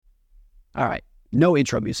All right, no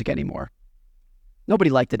intro music anymore. Nobody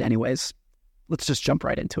liked it anyways. Let's just jump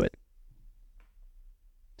right into it.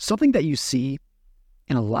 Something that you see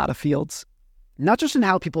in a lot of fields, not just in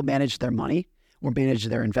how people manage their money or manage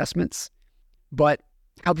their investments, but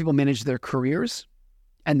how people manage their careers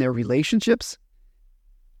and their relationships,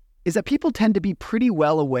 is that people tend to be pretty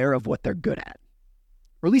well aware of what they're good at.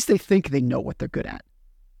 Or at least they think they know what they're good at.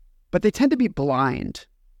 But they tend to be blind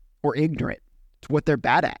or ignorant to what they're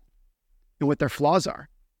bad at and what their flaws are.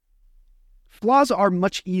 Flaws are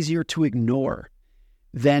much easier to ignore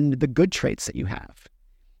than the good traits that you have,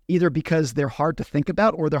 either because they're hard to think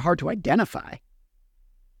about or they're hard to identify.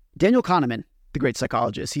 Daniel Kahneman, the great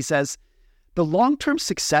psychologist, he says, the long-term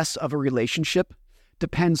success of a relationship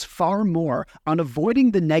depends far more on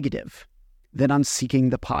avoiding the negative than on seeking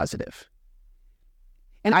the positive.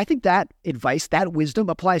 And I think that advice, that wisdom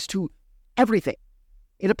applies to everything.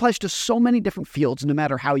 It applies to so many different fields, no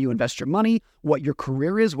matter how you invest your money, what your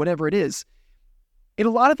career is, whatever it is. In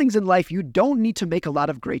a lot of things in life, you don't need to make a lot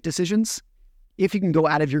of great decisions if you can go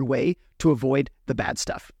out of your way to avoid the bad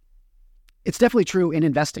stuff. It's definitely true in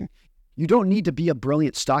investing. You don't need to be a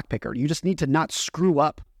brilliant stock picker. You just need to not screw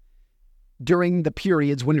up during the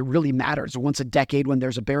periods when it really matters, or once a decade when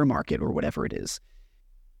there's a bear market or whatever it is.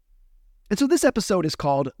 And so this episode is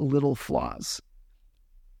called Little Flaws.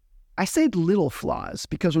 I say little flaws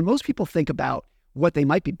because when most people think about what they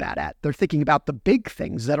might be bad at, they're thinking about the big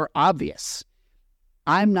things that are obvious.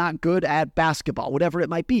 I'm not good at basketball, whatever it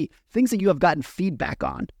might be. Things that you have gotten feedback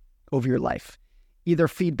on over your life. Either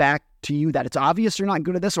feedback to you that it's obvious you're not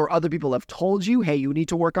good at this, or other people have told you, hey, you need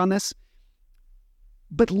to work on this.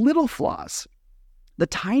 But little flaws, the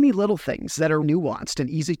tiny little things that are nuanced and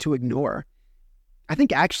easy to ignore, I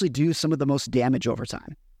think actually do some of the most damage over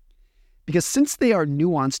time. Because since they are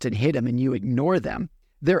nuanced and hidden and you ignore them,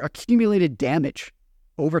 their accumulated damage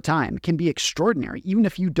over time can be extraordinary, even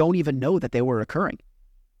if you don't even know that they were occurring.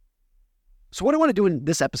 So what I want to do in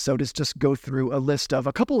this episode is just go through a list of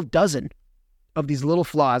a couple of dozen of these little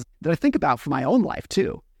flaws that I think about for my own life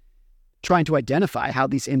too, trying to identify how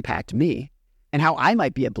these impact me and how I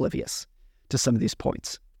might be oblivious to some of these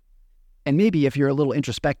points. And maybe if you're a little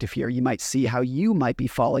introspective here, you might see how you might be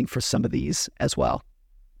falling for some of these as well.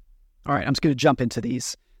 All right, I'm just going to jump into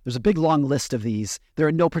these. There's a big long list of these. They're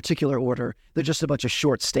in no particular order. They're just a bunch of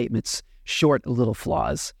short statements, short little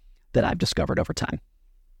flaws that I've discovered over time.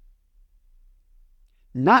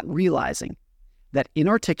 Not realizing that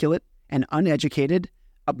inarticulate and uneducated,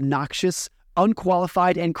 obnoxious,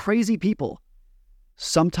 unqualified, and crazy people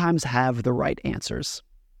sometimes have the right answers.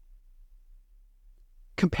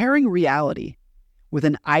 Comparing reality with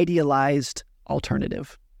an idealized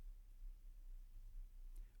alternative.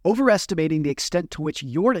 Overestimating the extent to which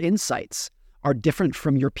your insights are different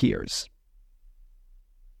from your peers.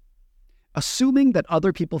 Assuming that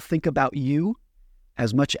other people think about you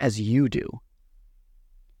as much as you do.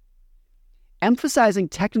 Emphasizing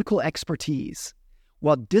technical expertise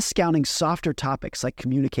while discounting softer topics like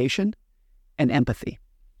communication and empathy.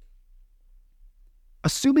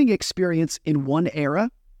 Assuming experience in one era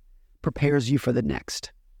prepares you for the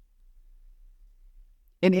next.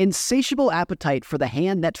 An insatiable appetite for the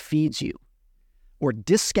hand that feeds you, or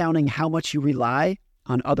discounting how much you rely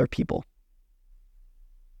on other people.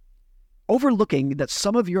 Overlooking that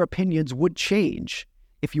some of your opinions would change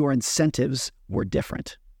if your incentives were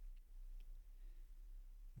different.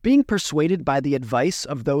 Being persuaded by the advice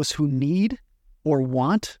of those who need or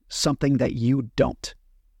want something that you don't.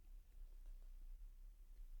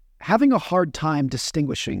 Having a hard time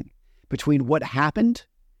distinguishing between what happened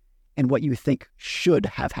and what you think should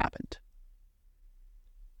have happened.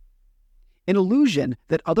 An illusion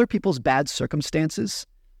that other people's bad circumstances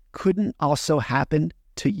couldn't also happen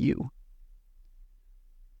to you.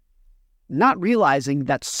 Not realizing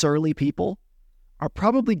that surly people are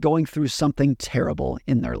probably going through something terrible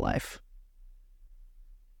in their life.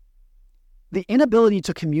 The inability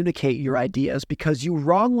to communicate your ideas because you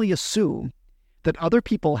wrongly assume that other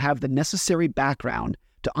people have the necessary background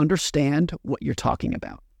to understand what you're talking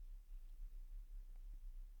about.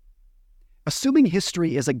 Assuming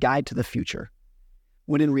history is a guide to the future,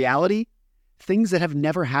 when in reality, things that have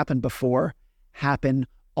never happened before happen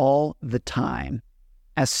all the time,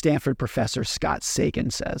 as Stanford professor Scott Sagan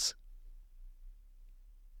says.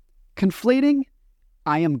 Conflating,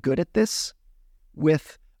 I am good at this,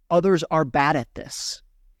 with others are bad at this,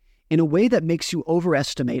 in a way that makes you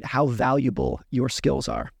overestimate how valuable your skills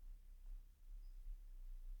are.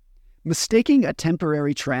 Mistaking a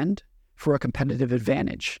temporary trend for a competitive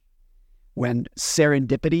advantage, when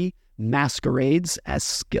serendipity masquerades as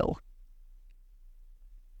skill.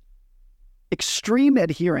 Extreme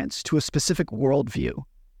adherence to a specific worldview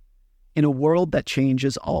in a world that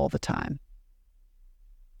changes all the time.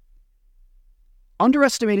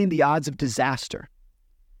 Underestimating the odds of disaster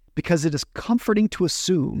because it is comforting to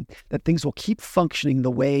assume that things will keep functioning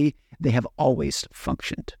the way they have always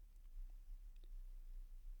functioned.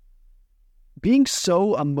 Being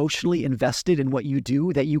so emotionally invested in what you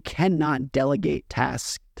do that you cannot delegate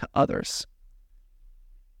tasks to others.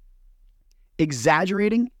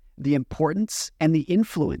 Exaggerating the importance and the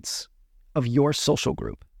influence of your social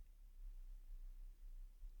group.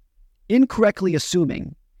 Incorrectly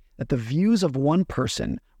assuming that the views of one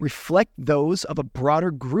person reflect those of a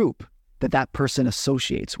broader group that person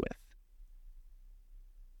associates with.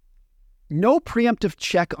 No preemptive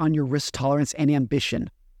check on your risk tolerance and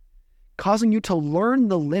ambition, causing you to learn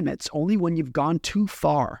the limits only when you've gone too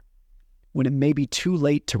far, when it may be too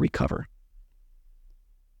late to recover.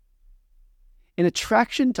 An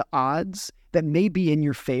attraction to odds that may be in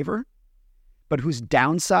your favor, but whose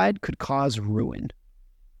downside could cause ruin.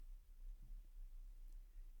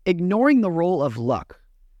 Ignoring the role of luck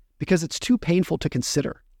because it's too painful to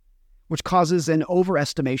consider, which causes an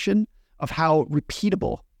overestimation of how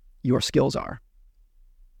repeatable your skills are.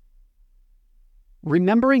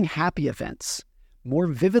 Remembering happy events more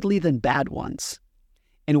vividly than bad ones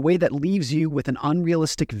in a way that leaves you with an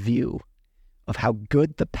unrealistic view of how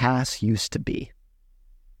good the past used to be.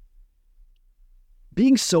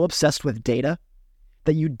 Being so obsessed with data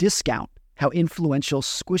that you discount how influential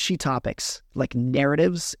squishy topics like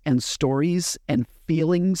narratives and stories and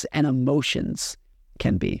feelings and emotions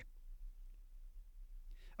can be.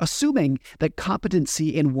 Assuming that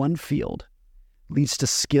competency in one field leads to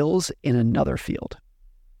skills in another field.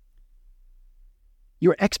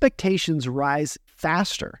 Your expectations rise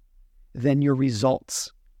faster than your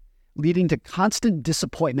results, leading to constant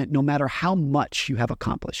disappointment no matter how much you have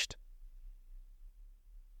accomplished.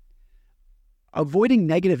 Avoiding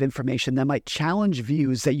negative information that might challenge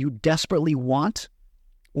views that you desperately want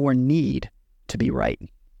or need to be right.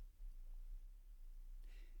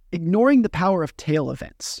 Ignoring the power of tail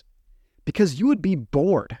events, because you would be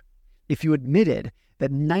bored if you admitted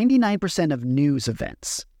that 99% of news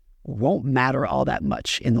events won't matter all that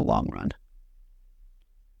much in the long run.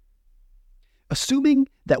 Assuming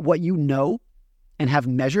that what you know and have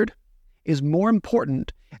measured is more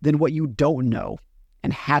important than what you don't know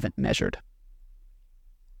and haven't measured.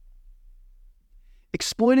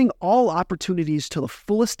 Exploiting all opportunities to the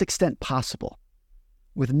fullest extent possible,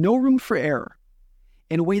 with no room for error,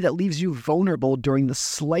 in a way that leaves you vulnerable during the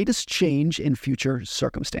slightest change in future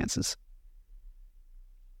circumstances.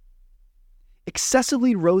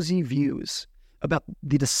 Excessively rosy views about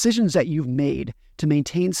the decisions that you've made to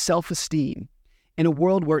maintain self-esteem in a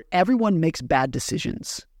world where everyone makes bad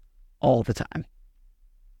decisions all the time.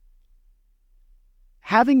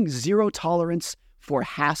 Having zero tolerance for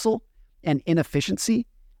hassle and inefficiency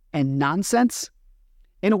and nonsense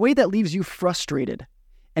in a way that leaves you frustrated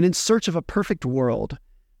and in search of a perfect world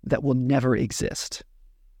that will never exist.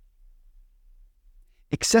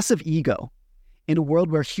 Excessive ego in a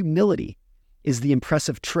world where humility is the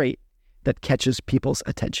impressive trait that catches people's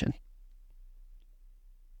attention.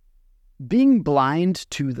 Being blind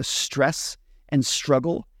to the stress and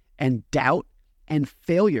struggle and doubt and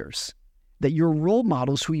failures that your role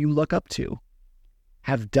models who you look up to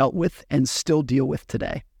have dealt with and still deal with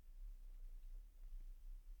today.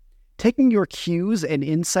 Taking your cues and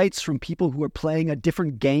insights from people who are playing a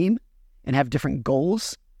different game and have different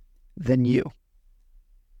goals than you.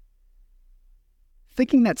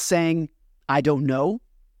 Thinking that saying, "I don't know,"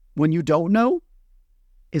 when you don't know,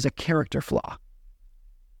 is a character flaw.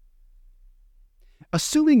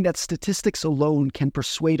 Assuming that statistics alone can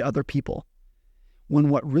persuade other people, when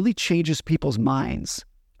what really changes people's minds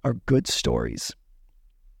are good stories.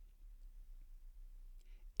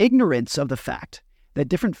 Ignorance of the fact that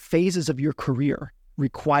different phases of your career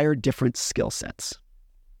require different skill sets.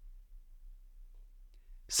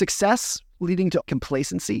 Success leading to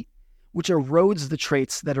complacency, which erodes the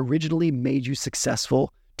traits that originally made you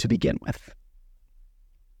successful to begin with.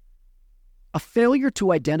 A failure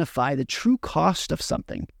to identify the true cost of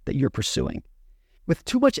something that you're pursuing, with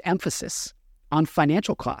too much emphasis on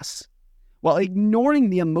financial costs, while ignoring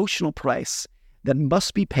the emotional price that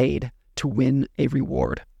must be paid to win a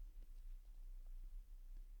reward.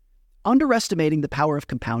 Underestimating the power of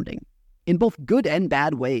compounding in both good and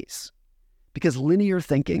bad ways, because linear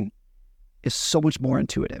thinking is so much more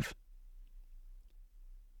intuitive.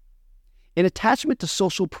 An attachment to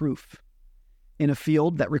social proof in a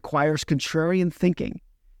field that requires contrarian thinking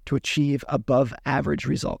to achieve above average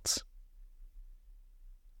results.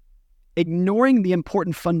 ignoring the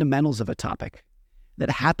important fundamentals of a topic that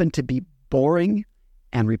happen to be boring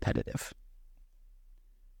and repetitive.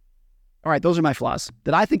 All right, those are my flaws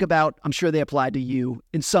that I think about. I'm sure they apply to you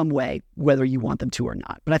in some way, whether you want them to or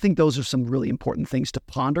not. But I think those are some really important things to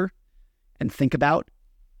ponder and think about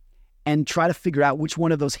and try to figure out which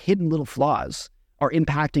one of those hidden little flaws are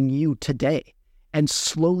impacting you today and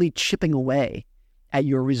slowly chipping away at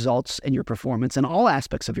your results and your performance in all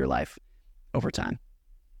aspects of your life over time.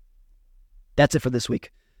 That's it for this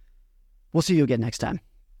week. We'll see you again next time.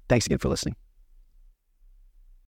 Thanks again for listening.